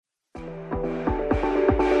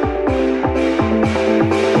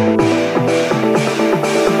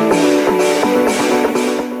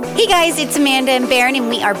guys, it's Amanda and Baron, and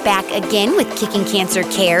we are back again with Kicking Cancer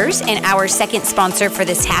Cares. And our second sponsor for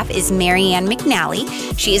this half is Marianne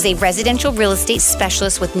McNally. She is a residential real estate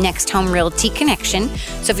specialist with Next Home Realty Connection.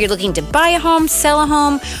 So if you're looking to buy a home, sell a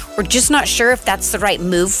home, or just not sure if that's the right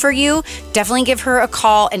move for you, definitely give her a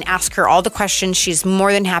call and ask her all the questions. She's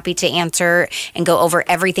more than happy to answer and go over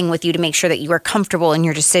everything with you to make sure that you are comfortable in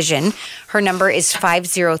your decision. Her number is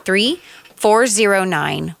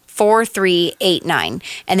 503-409-4389,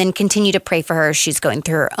 and then continue to pray for her. She's going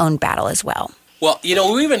through her own battle as well. Well,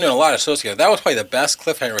 we've been doing a lot of shows together. That was probably the best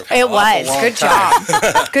cliffhanger we've had. It was. Good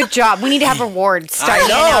job. Good job. We need to have awards. Start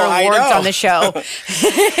handing out awards on the show.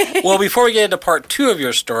 Well, before we get into part 2 of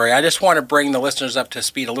your story, I just want to bring the listeners up to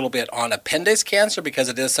speed a little bit on appendix cancer because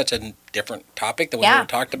it is such a different topic than we ever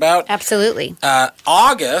talked about. Absolutely.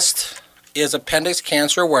 August is Appendix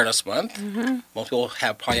Cancer Awareness Month. Mm-hmm. Most people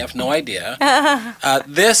probably have no idea. We're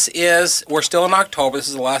still in October. This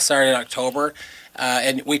is the last Saturday in October.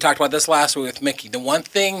 And we talked about this last week with Mickey. The one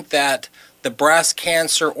thing that the breast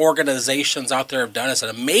cancer organizations out there have done is an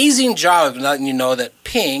amazing job of letting you know that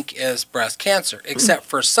pink is breast cancer. Except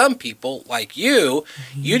for some people, like you,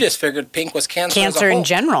 you just figured pink was cancer as a Cancer whole. in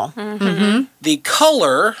general. Mm-hmm. The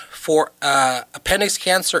color for appendix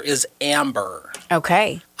cancer is amber.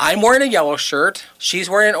 Okay. I'm wearing a yellow shirt. She's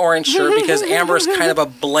wearing an orange shirt because amber is kind of a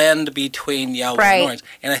blend between yellow and orange.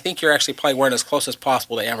 And I think you're actually probably wearing as close as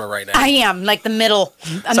possible to amber right now. I am, like the middle.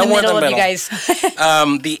 I'm Somewhere the middle of you guys.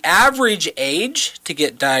 The average age to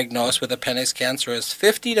get diagnosed with appendix cancer is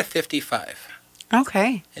 50 to 55.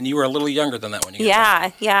 Okay. And you were a little younger than that when you got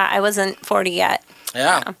diagnosed. Yeah, I wasn't 40 yet.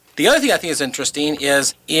 Yeah. The other thing I think is interesting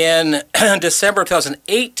is in December of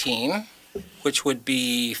 2018, which would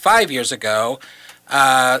be 5 years ago,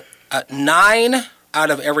 9 out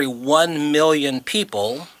of every 1 million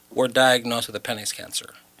people were diagnosed with appendix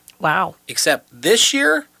cancer. Wow. Except this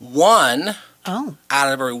year, 1 out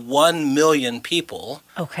of every 1 million people.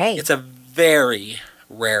 Okay. It's a very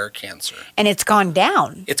rare cancer. And it's gone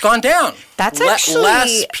down. It's gone down. That's actually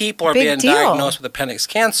less people are being diagnosed with appendix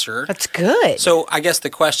cancer. That's good. So I guess the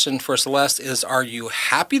question for Celeste is, are you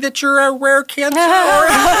happy that you're a rare cancer?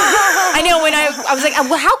 I know, when I was like,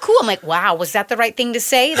 well, how cool. I'm like, wow, was that the right thing to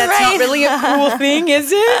say? That's not really a cool thing,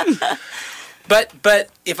 is it? But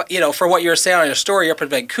if for what you're saying on your story, you're up in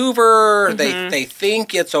Vancouver, they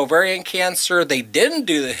think it's ovarian cancer. They didn't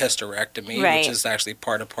do the hysterectomy, which is actually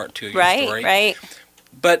part of part 2 of your story. Right.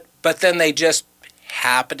 But then they just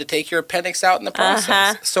happen to take your appendix out in the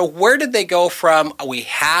process. So where did they go from we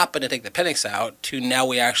happen to take the appendix out to now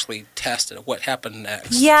we actually tested it? What happened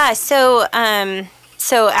next? Yeah, so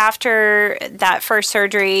after that first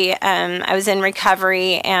surgery, I was in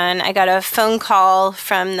recovery, and I got a phone call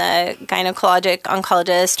from the gynecologic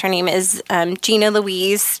oncologist. Her name is Gina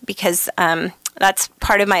Louise, because that's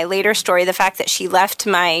part of my later story, the fact that she left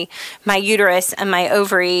my uterus and my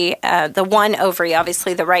ovary, the one ovary,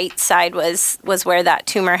 obviously the right side was where that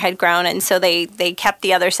tumor had grown, and so they kept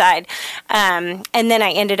the other side. And then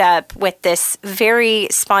I ended up with this very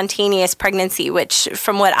spontaneous pregnancy, which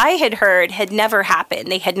from what I had heard had never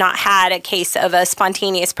happened. They had not had a case of a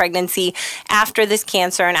spontaneous pregnancy after this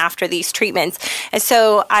cancer and after these treatments. And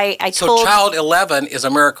so I told... So child 11 is a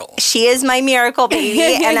miracle. She is my miracle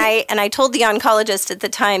baby, and I told the oncologist at the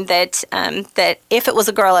time that if it was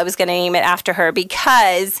a girl, I was going to name it after her,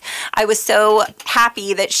 because I was so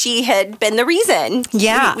happy that she had been the reason.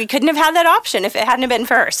 Yeah. We couldn't have had that option if it hadn't been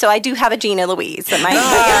for her. So I do have a Gina Louise.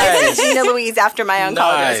 My Gina Louise after my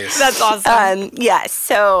oncologist. Nice. That's awesome. Yes.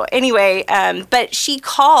 So anyway, but she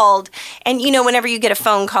called, and whenever you get a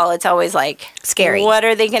phone call, it's always like scary. What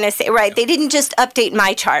are they going to say? Right. They didn't just update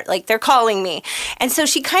my chart. Like, they're calling me. And so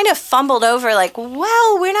she kind of fumbled over like,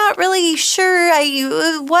 well, we're not really sure.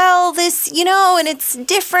 This, and it's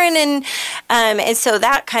different. And so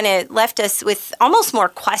that kind of left us with almost more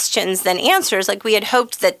questions than answers. Like, we had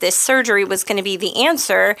hoped that this surgery was going to be the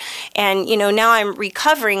answer. And, now I'm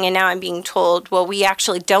recovering, and now I'm being told, well, we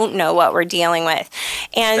actually don't know what we're dealing with.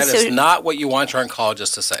 And that is not what you want your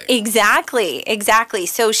oncologist to say. Exactly.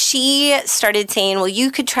 So she started saying, well,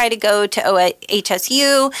 you could try to go to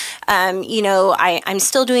HSU. I'm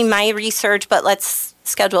still doing my research, but let's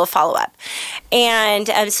schedule a follow-up. And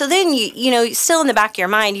so then, still in the back of your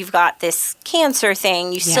mind, you've got this cancer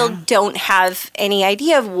thing. You still don't have any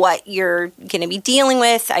idea of what you're going to be dealing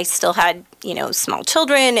with. I still had, small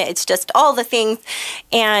children. It's just all the things.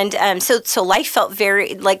 And so life felt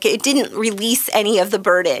very, like, it didn't release any of the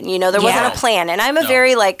burden. There wasn't a plan. And I'm a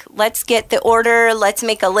very, let's get the order, let's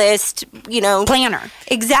make a list, Planner.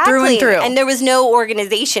 Exactly. Through and through. And there was no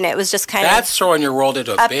organization. It was just kind of... That's throwing your world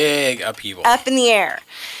into a big upheaval. Up in the air.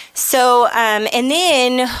 So, and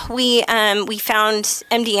then we found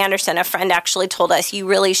MD Anderson. A friend actually told us, you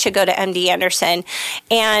really should go to MD Anderson.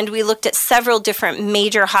 And we looked at several different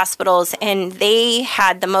major hospitals, and they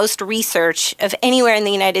had the most research of anywhere in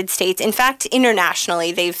the United States. In fact,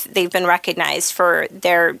 internationally, they've been recognized for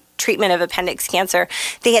their treatment of appendix cancer.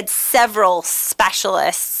 They had several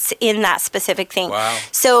specialists in that specific thing. Wow.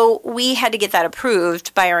 So we had to get that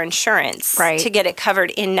approved by our insurance to get it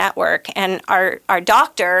covered in network. And our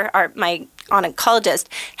doctor, my oncologist,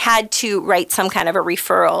 had to write some kind of a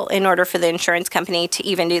referral in order for the insurance company to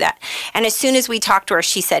even do that. And as soon as we talked to her,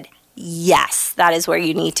 she said, yes, that is where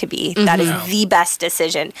you need to be. That is the best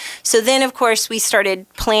decision. So then, of course, we started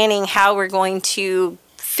planning how we're going to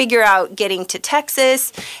figure out getting to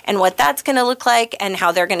Texas and what that's going to look like and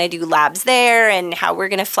how they're going to do labs there and how we're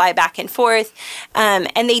going to fly back and forth. And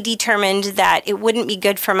they determined that it wouldn't be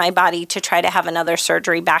good for my body to try to have another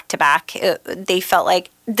surgery back to back. They felt like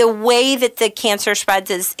the way that the cancer spreads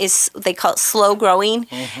is they call it slow growing.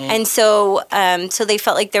 And so they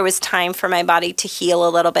felt like there was time for my body to heal a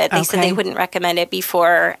little bit. They said they wouldn't recommend it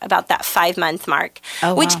before about that 5-month mark,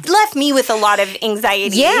 which left me with a lot of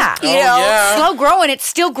anxiety. Yeah. You know? Slow growing, it's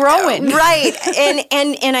still growing. Right.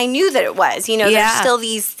 And I knew that it was, there's still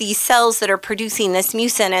these cells that are producing this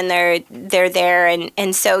mucin and they're there.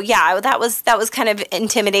 And so, that was kind of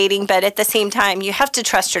intimidating, but at the same time, you have to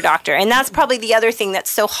trust your doctor. And that's probably the other thing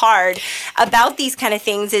that's so hard about these kind of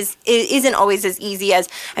things is it isn't always as easy as,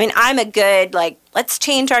 I'm a good, let's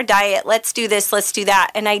change our diet, let's do this, let's do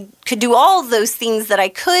that. And I could do all those things that I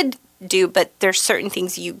could do, but there's certain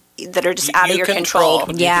things that are just out of your control.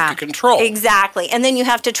 You control. Exactly. And then you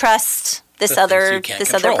have to trust this other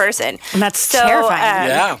person. And that's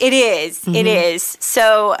terrifying. It is. It is.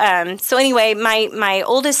 So anyway, my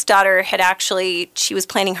oldest daughter she was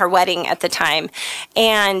planning her wedding at the time,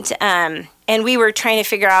 and we were trying to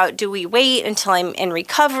figure out, do we wait until I'm in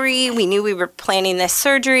recovery? We knew we were planning this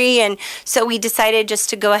surgery, and so we decided just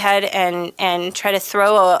to go ahead and try to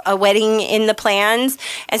throw a wedding in the plans.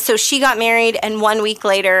 And so she got married, and 1 week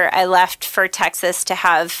later, I left for Texas to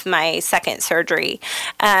have my second surgery.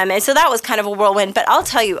 And so that was kind of a whirlwind. But I'll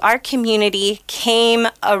tell you, our community came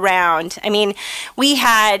around. We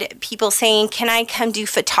had people saying, can I come do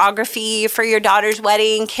photography for your daughter's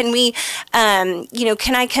wedding? Can we, can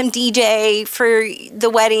I come DJ for the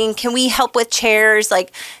wedding? Can we help with chairs?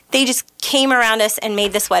 They just came around us and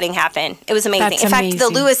made this wedding happen. It was amazing. That's in fact, the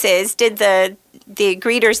Lewises did the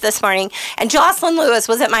greeters this morning, and Jocelyn Lewis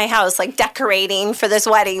was at my house, decorating for this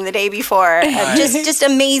wedding the day before. Nice. Just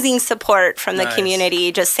amazing support from the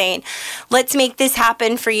community, just saying, let's make this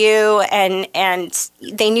happen for you. And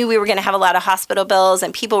they knew we were going to have a lot of hospital bills,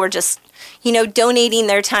 and people were just, donating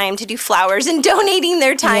their time to do flowers and donating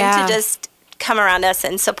their time to just come around us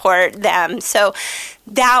and support them. So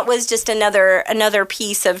that was just another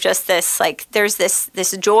piece of just this, there's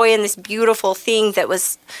this joy and this beautiful thing that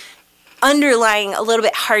was underlying a little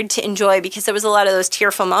bit hard to enjoy, because there was a lot of those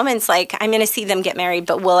tearful moments, I'm going to see them get married,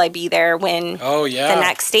 but will I be there when the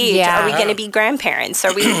next stage? Are we going to be grandparents?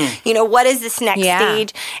 Are we, what is this next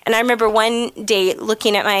stage? And I remember one day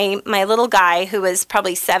looking at my little guy, who was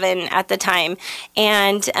probably 7 at the time,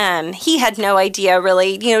 and he had no idea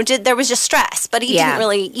really, there was just stress, but he didn't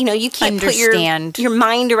really, you can't understand. Put your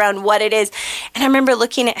mind around what it is. And I remember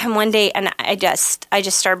looking at him one day, and I just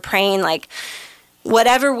started praying,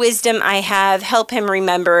 whatever wisdom I have, help him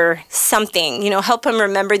remember something, help him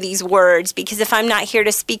remember these words, because if I'm not here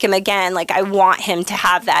to speak him again, I want him to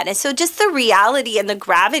have that. And so just the reality and the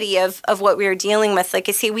gravity of what we were dealing with, I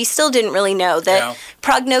say, we still didn't really know that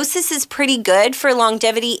prognosis is pretty good for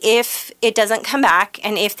longevity if it doesn't come back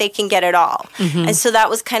and if they can get it all. And so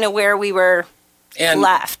that was kind of where we were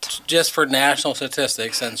left. Just for national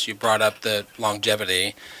statistics, since you brought up the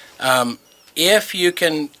longevity, if you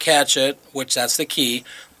can catch it, which that's the key,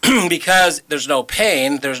 because there's no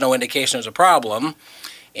pain, there's no indication there's a problem,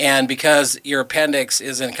 and because your appendix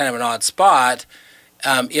is in kind of an odd spot,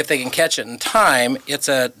 if they can catch it in time, it's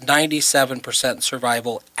a 97%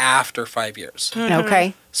 survival after 5 years.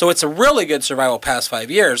 Okay. So it's a really good survival past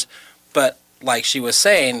 5 years, but like she was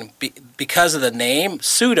saying, because of the name,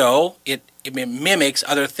 pseudo, it mimics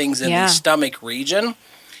other things in the stomach region,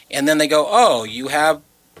 and then they go, oh, you have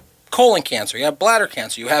colon cancer, you have bladder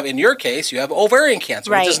cancer, you have, in your case, you have ovarian cancer,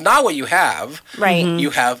 which is not what you have. Right.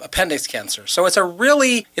 You have appendix cancer. So it's a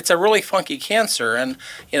really funky cancer, and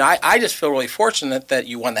I just feel really fortunate that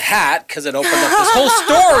you won the hat, because it opened up this whole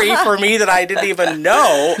story for me that I didn't even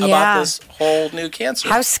know about this whole new cancer.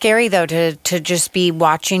 How scary though to just be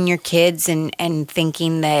watching your kids and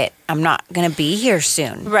thinking that I'm not going to be here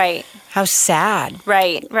soon. Right. How sad.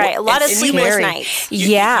 Right. A lot of sleepless nights.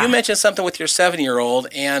 You mentioned something with your 7-year-old,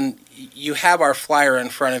 and you have our flyer in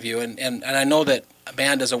front of you, and I know that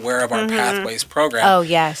Amanda's aware of our Pathways program. Oh,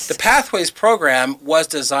 yes. The Pathways program was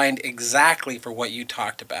designed exactly for what you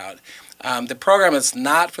talked about. The program is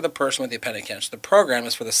not for the person with the appendix cancer. The program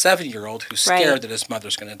is for the 7-year-old who's scared that his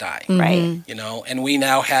mother's going to die. Right. You know, and we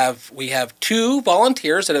have 2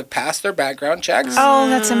 volunteers that have passed their background checks. Oh,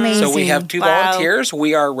 that's amazing. So we have 2 volunteers.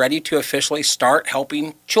 We are ready to officially start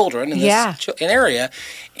helping children in this area.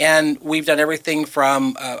 And we've done everything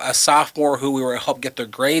from a sophomore who we were helping get their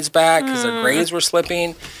grades back because their grades were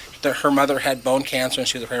slipping. Her mother had bone cancer and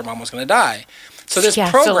she was afraid her mom was going to die. So this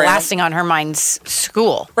program, so lasting on her mind's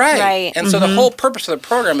school. Right. And so the whole purpose of the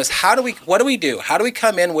program is what do we do? How do we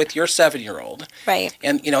come in with your 7-year-old? Right.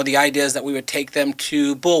 And, the idea is that we would take them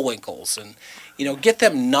to Bullwinkles and, get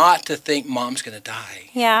them not to think mom's going to die.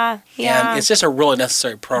 Yeah. And it's just a really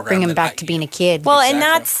necessary program. Bring them back to being a kid. Well,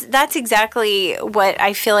 exactly. And that's exactly what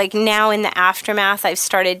I feel like now in the aftermath I've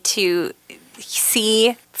started to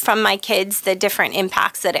see from my kids the different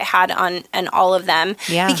impacts that it had on all of them.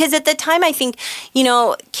 Yeah. Because at the time I think,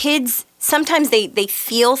 kids sometimes they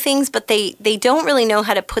feel things, but they don't really know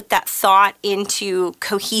how to put that thought into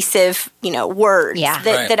cohesive, words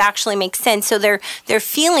that actually make sense. So they're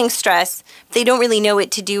feeling stress. They don't really know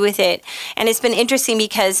what to do with it. And it's been interesting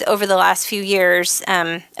because over the last few years,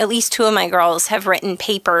 at least 2 of my girls have written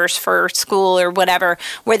papers for school or whatever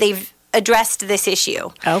where they've addressed this issue.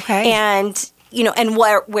 Okay. And and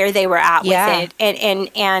where they were at with it,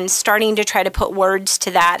 and starting to try to put words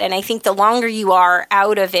to that. And I think the longer you are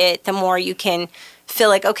out of it, the more you can feel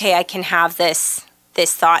like, okay, I can have this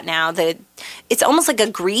thought now. That it's almost like a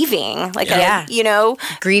grieving,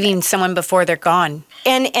 grieving someone before they're gone.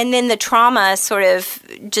 And then the trauma sort of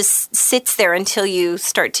just sits there until you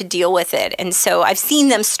start to deal with it. And so I've seen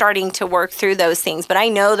them starting to work through those things, but I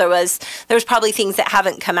know there was probably things that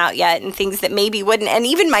haven't come out yet and things that maybe wouldn't. And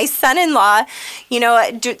even my son-in-law,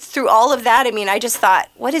 through all of that, I mean, I just thought,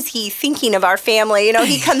 what is he thinking of our family?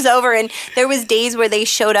 He comes over and there was days where they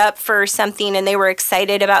showed up for something and they were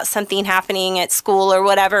excited about something happening at school or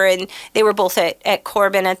whatever. And they were both at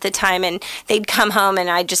Corbin at the time, and they'd come home and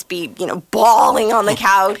I'd just be, bawling on the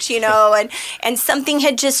couch, and something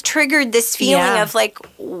had just triggered this feeling of like,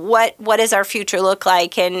 what does our future look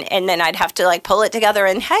like? And then I'd have to like pull it together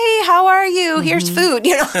and, hey, how are you? Here's food,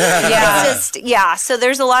 It's just, so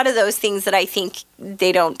there's a lot of those things that I think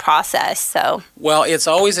they don't process. So, well, it's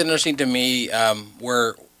always interesting to me,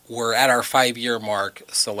 we're at our 5-year mark,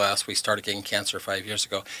 Celeste. We started getting cancer 5 years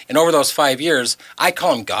ago. And over those 5 years, I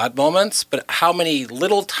call them God moments, but how many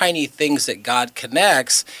little tiny things that God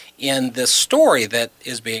connects in this story that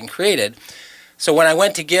is being created. So when I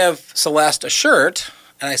went to give Celeste a shirt,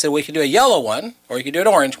 and I said, well, you can do a yellow one, or you can do an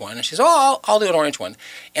orange one. And she said, I'll do an orange one.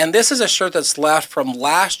 And this is a shirt that's left from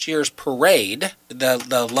last year's parade,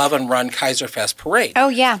 the Love and Run Kaiserfest parade. Oh,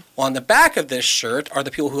 yeah. Well, on the back of this shirt are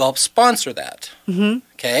the people who helped sponsor that. Mm-hmm.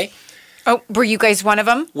 Okay? Oh, were you guys one of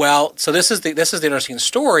them? Well, so this is the interesting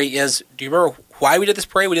story is, do you remember why we did this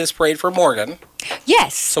parade? We did this parade for Morgan.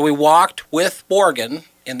 Yes. So we walked with Morgan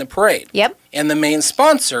in the parade. Yep. And the main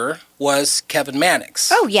sponsor was Kevin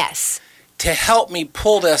Mannix. Oh, yes. To help me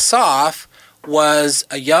pull this off was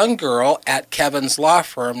a young girl at Kevin's law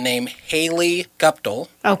firm named Celest Guptill.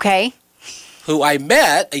 Okay. Who I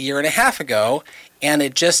met a year and a half ago, and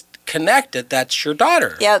it just connected. That's your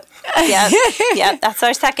daughter. Yep. That's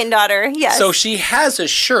our second daughter. Yes. So she has a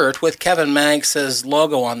shirt with Kevin Mannix's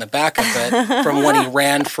logo on the back of it from when he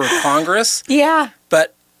ran for Congress. Yeah.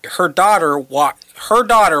 But her daughter walked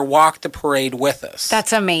the parade with us.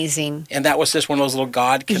 That's amazing. And that was just one of those little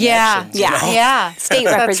God connections. Yeah. State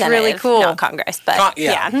representative. That's really cool. Not Congress, but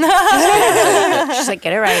yeah. She's like,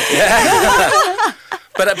 get it right. Yeah.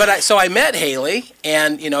 So I met Haley,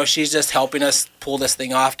 and she's just helping us pull this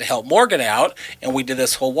thing off to help Morgan out, and we did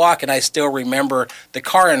this whole walk. And I still remember the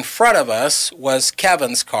car in front of us was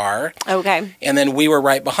Kevin's car. Okay. And then we were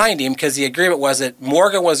right behind him because the agreement was that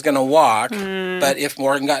Morgan was going to walk, but if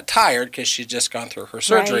Morgan got tired because she'd just gone through her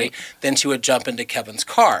surgery, then she would jump into Kevin's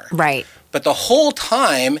car. Right. But the whole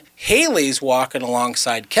time, Haley's walking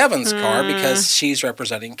alongside Kevin's car because she's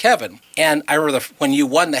representing Kevin. And I remember when you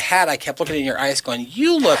won the hat, I kept looking in your eyes going,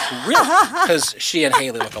 you look real, because she and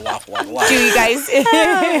Haley look an awful lot alike. Do you guys?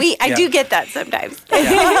 I do get that sometimes.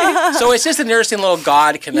 Yeah. So it's just an interesting little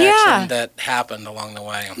God connection that happened along the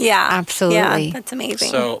way. Yeah. Absolutely. Yeah, that's amazing.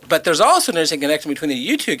 So, but there's also an interesting connection between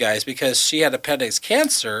you two guys because she had appendix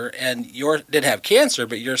cancer and yours didn't have cancer,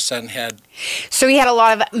 but your son had. So he had a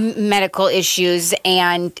lot of medical medical issues,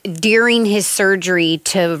 and during his surgery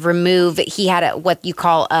to remove, he had what you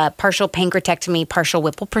call a partial pancreatectomy, partial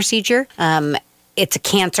Whipple procedure. It's a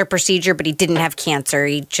cancer procedure, but he didn't have cancer.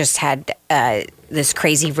 He just had this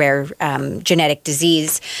crazy rare genetic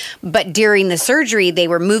disease. But during the surgery, they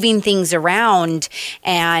were moving things around,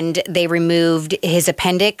 and they removed his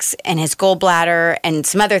appendix and his gallbladder and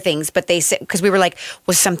some other things. But they said, because we were like,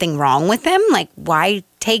 was something wrong with them? Like, why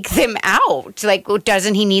take them out? Like,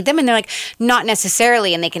 doesn't he need them? And they're like, not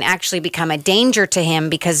necessarily. And they can actually become a danger to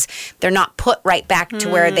him because they're not put right back to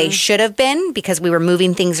where they should have been because we were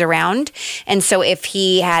moving things around. And so if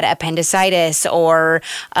he had appendicitis or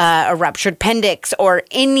a ruptured appendix or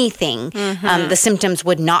anything, the symptoms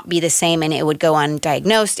would not be the same, and it would go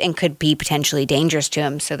undiagnosed and could be potentially dangerous to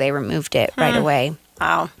him. So they removed it right away.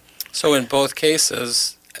 Wow. So in both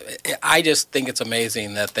cases, I just think it's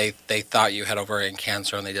amazing that they thought you had ovarian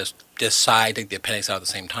cancer and they just decided to take the appendix out at the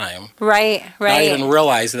same time. Right. Not even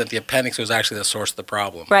realizing that the appendix was actually the source of the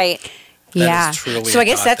problem. Right. That is truly so I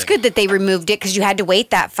guess that's good that they removed it because you had to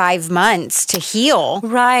wait that 5 months to heal.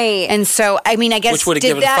 Right. And so, I mean, I guess which would have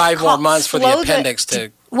given 5 more months for the appendix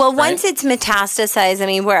to... Well, once it's metastasized, I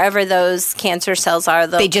mean, wherever those cancer cells are,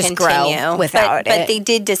 they just grow without it. But they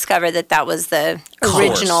did discover that was the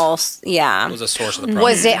original. Yeah, it was a source of the problem.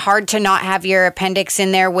 Was it hard to not have your appendix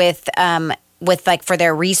in there with like for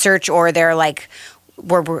their research or their like,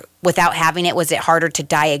 without having it? Was it harder to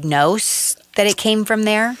diagnose that it came from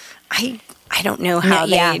there? I don't know how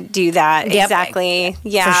they do that exactly.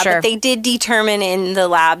 Yeah, for sure. But they did determine in the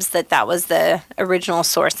labs that was the original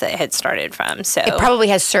source that it had started from. So it probably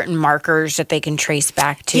has certain markers that they can trace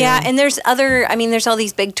back to. Yeah, and there's there's all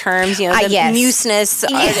these big terms, the mucinous,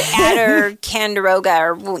 the adder candiroga,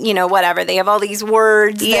 or whatever. They have all these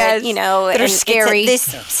words that that are scary.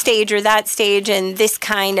 It's at this stage or that stage, and this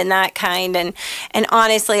kind and that kind, and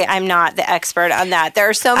honestly, I'm not the expert on that. There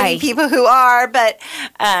are so many people who are,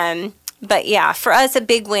 But yeah, for us, a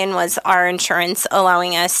big win was our insurance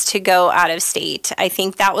allowing us to go out of state. I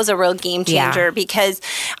think that was a real game changer because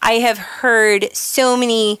I have heard so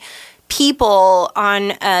many people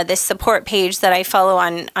on this support page that I follow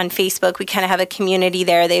on Facebook. We kind of have a community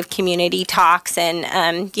there. They have community talks.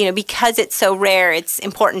 And, because it's so rare, it's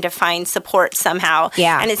important to find support somehow.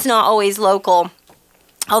 Yeah. And it's not always local.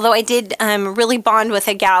 Although I did really bond with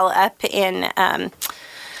a gal up in...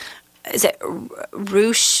 is it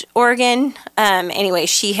Rouge, Oregon? Anyway,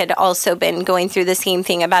 she had also been going through the same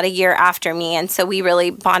thing about a year after me. And so we really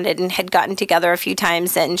bonded and had gotten together a few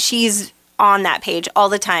times. And she's on that page all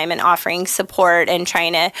the time and offering support and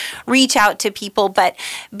trying to reach out to people. But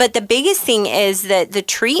the biggest thing is that the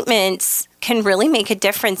treatments can really make a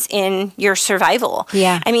difference in your survival.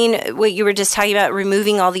 Yeah. I mean, what you were just talking about,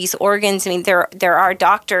 removing all these organs. I mean, there are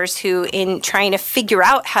doctors who, in trying to figure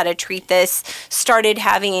out how to treat this, started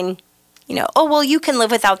having... you can live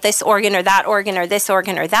without this organ or that organ or this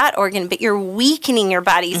organ or that organ, but you're weakening your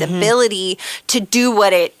body's ability to do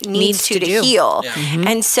what it needs to heal. Yeah.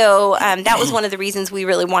 And so that was one of the reasons we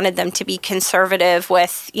really wanted them to be conservative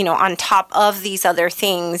with, on top of these other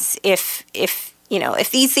things, if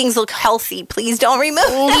these things look healthy, please don't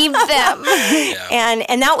leave them. Yeah.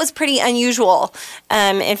 And that was pretty unusual.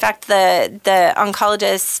 In fact, the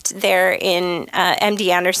oncologist there in MD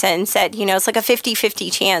Anderson said, it's like a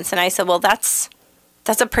 50-50 chance. And I said, well, that's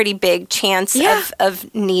a pretty big chance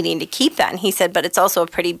of needing to keep that. And he said, but it's also a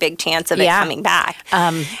pretty big chance of it coming back.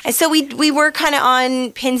 And so we were kind of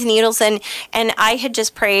on pins and needles. And I had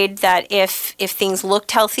just prayed that if things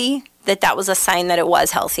looked healthy, that was a sign that it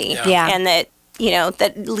was healthy. Yeah. And that,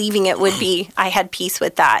 that leaving it would be, I had peace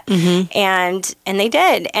with that. And they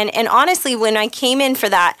did. And honestly, when I came in for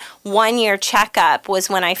that 1-year checkup was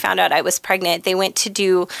when I found out I was pregnant. They went to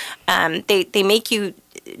do, they make you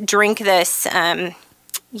drink this,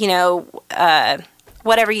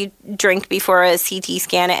 whatever you drink before a CT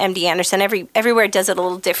scan at MD Anderson. Everywhere does it a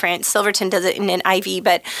little different. Silverton does it in an IV,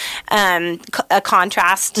 but a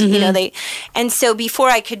contrast, and so before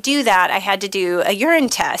I could do that, I had to do a urine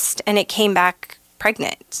test, and it came back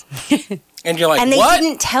pregnant. And you're like, and they what?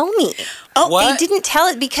 didn't tell me. Oh, what? They didn't tell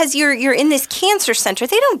it because you're in this cancer center.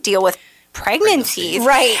 They don't deal with pregnancies.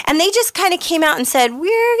 Right. And they just kind of came out and said,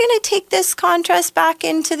 we're going to take this contrast back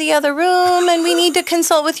into the other room and we need to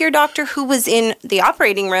consult with your doctor, who was in the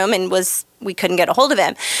operating room and we couldn't get a hold of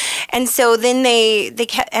him. And so then they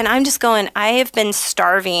kept, and I'm just going, I have been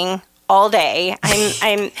starving all day.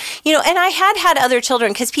 I'm and I had other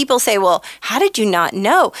children, because people say, well, how did you not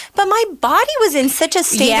know? But my body was in such a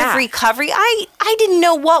state of recovery. I didn't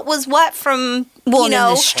know what was what from Well, you and then know,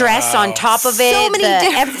 the stress on top of it. So many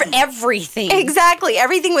everything. Exactly.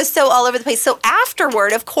 Everything was so all over the place. So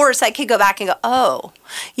afterward, of course, I could go back and go, oh,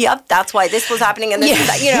 yep, that's why this was happening. And this is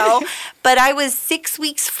that, you know. But I was 6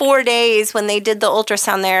 weeks, 4 days when they did the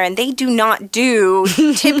ultrasound there, and they do not do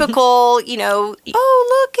typical, you know,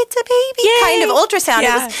 oh, look, it's a baby kind of ultrasound.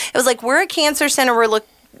 Yeah. It was like, we're a cancer center. We're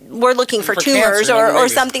looking for tumors cancer, or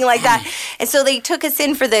something like that. And so they took us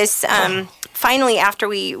in for this. Finally, after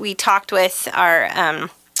we talked with our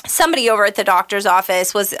somebody over at the doctor's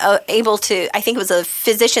office was able to, I think it was a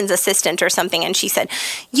physician's assistant or something, and she said,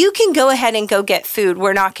 you can go ahead and go get food.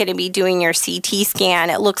 We're not going to be doing your CT scan.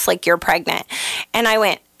 It looks like you're pregnant. And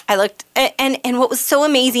I looked, and what was so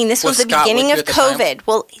amazing, this was the Scott beginning of COVID.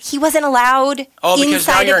 Well, he wasn't allowed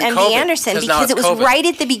inside of MD Anderson because it was right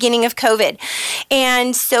at the beginning of COVID.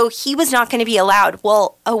 And so he was not going to be allowed.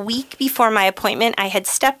 Well, a week before my appointment, I had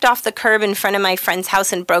stepped off the curb in front of my friend's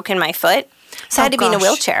house and broken my foot. So I had to be in a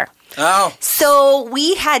wheelchair. Oh. So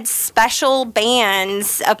we had special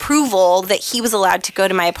bands approval that he was allowed to go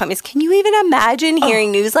to my appointments. Can you even imagine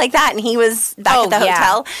hearing news like that? And he was back at the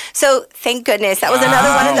hotel. So thank goodness. That was another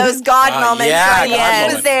one of those God moments. Yeah, right?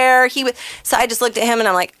 He was there. So I just looked at him and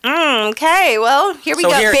I'm like, okay, well, here we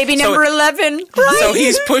go. Baby number 11. Right. So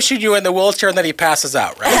he's pushing you in the wheelchair and then he passes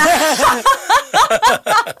out, right?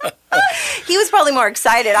 He was probably more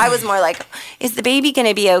excited. I was more like, is the baby going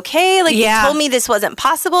to be okay? Like, they told me this wasn't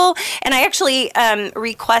possible. And I actually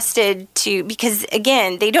requested to, because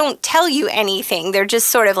again, they don't tell you anything. They're just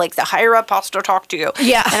sort of like, the higher up has to talk to you.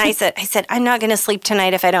 Yeah. And I said, I'm not going to sleep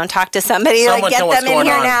tonight if I don't talk to somebody. Like, get them in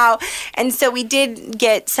here now. And so we did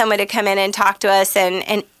get someone to come in and talk to us,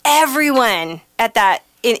 and everyone at that,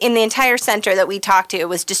 in the entire center that we talked to, it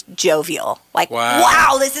was just jovial. Like,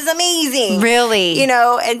 wow, this is amazing. Really? You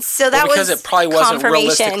know, and so that was because it probably wasn't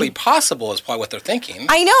realistically possible is probably what they're thinking.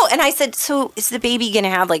 I know. And I said, so is the baby going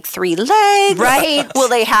to have like 3 legs? Right. Will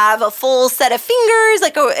they have a full set of fingers?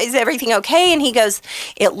 Like, is everything okay? And he goes,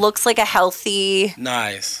 it looks like a healthy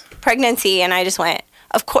pregnancy. And I just went,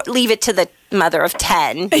 of course, leave it to the mother of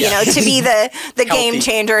 10, you know, to be the game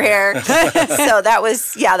changer here. So that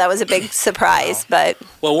was a big surprise. But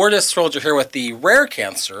well, we're just thrilled you're here with the rare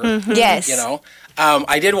cancer. Mm-hmm. Yes. You know,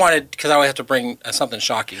 I did want to, because I would have to bring something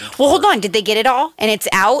shocking. Well, hold on. Did they get it all? And it's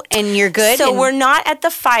out and you're good? So we're not at the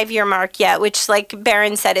 5-year mark yet, which, like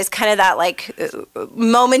Barron said, is kind of that like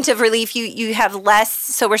moment of relief. You have less.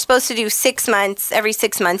 So we're supposed to do 6 months, every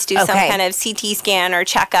 6 months, do some kind of CT scan or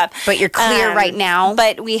checkup. But you're clear right now?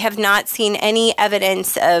 But we have not seen any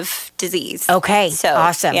evidence of disease. Okay. So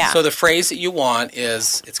awesome. Yeah. So the phrase that you want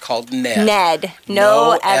is, it's called NED. NED.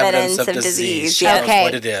 No evidence of disease. Yeah. Okay.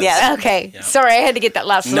 What it is. Yeah. Okay. Yeah. Sorry, I had to get that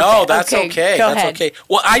last one. No, that's okay. Go That's ahead. okay.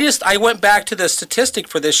 Well, I went back to the statistic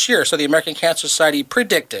for this year. So the American Cancer Society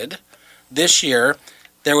predicted this year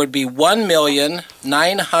there would be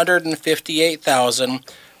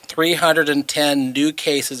 1,958,310 new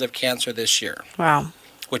cases of cancer this year. Wow.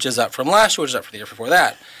 Which is up from last year, which is up from the year before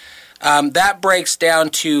that. That breaks down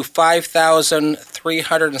to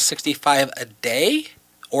 5,365 a day,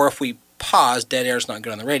 or if we pause, dead air is not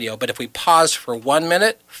good on the radio, but if we paused for 1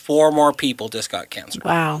 minute, 4 more people just got cancer.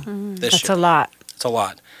 Wow. That's a lot. It's a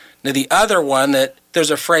lot. Now, the other one that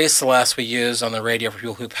there's a phrase, Celeste, we use on the radio for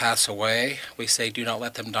people who pass away. We say, do not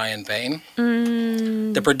let them die in vain.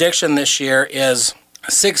 The prediction this year is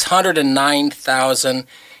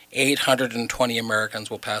 609,820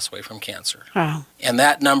 Americans will pass away from cancer. Wow. And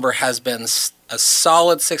that number has been a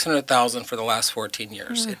solid 600,000 for the last 14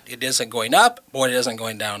 years. It isn't going up, but it isn't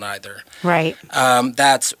going down either. Right.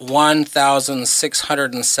 That's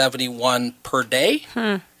 1,671 per day.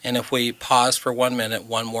 And if we pause for 1 minute,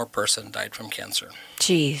 1 more person died from cancer.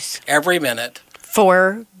 Jeez. Every minute.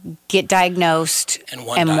 4 get diagnosed and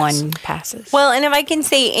 1 passes. Well, and if I can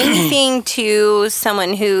say anything to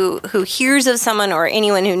someone who hears of someone or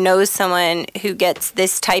anyone who knows someone who gets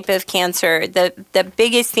this type of cancer, the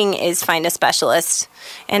biggest thing is find a specialist.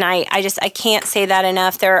 And I can't say that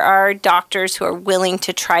enough. There are doctors who are willing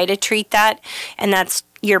to try to treat that, and that's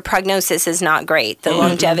your prognosis is not great. The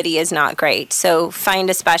longevity is not great. So find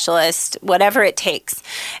a specialist, whatever it takes.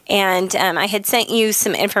 And I had sent you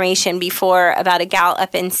some information before about a gal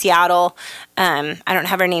up in Seattle. I don't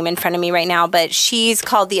have her name in front of me right now, but she's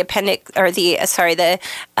called the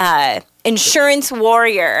insurance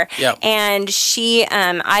warrior. Yep. And she,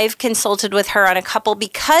 I've consulted with her on a couple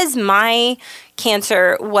because my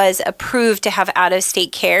cancer was approved to have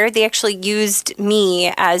out-of-state care. They actually used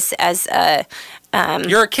me as a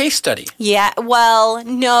You're a case study. Yeah, well,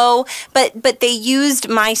 no, but they used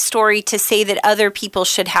my story to say that other people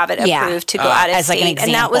should have it approved to go out of as state, like an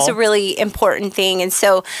and that was a example. really important thing. And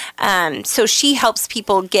so, so she helps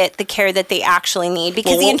people get the care that they actually need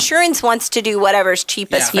because the insurance wants to do whatever's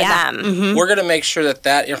cheapest for them. Mm-hmm. We're going to make sure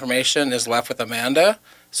that information is left with Amanda.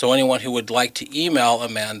 So anyone who would like to email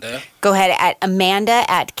Amanda, go ahead at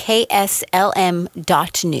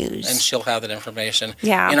amanda@kslm.news. and she'll have that information.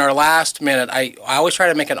 Yeah. In our last minute, I always try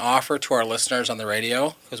to make an offer to our listeners on the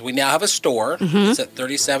radio because we now have a store. It's at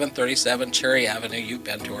 3737 Cherry Avenue. You've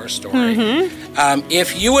been to our store.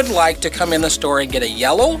 If you would like to come in the store and get a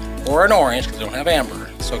yellow or an orange, because we don't have amber,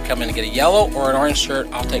 so come in and get a yellow or an orange shirt,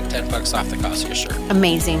 I'll take $10 off the cost of your shirt.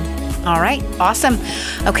 Amazing. All right. Awesome.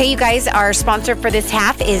 Okay, you guys, our sponsor for this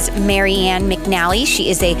half is Mary Ann McNally. She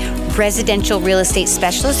is a residential real estate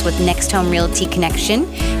specialist with Next Home Realty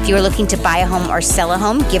Connection. If you are looking to buy a home or sell a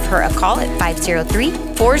home, give her a call at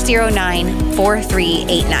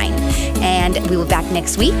 503-409-4389. And we will be back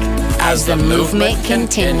next week as the movement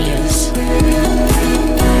continues.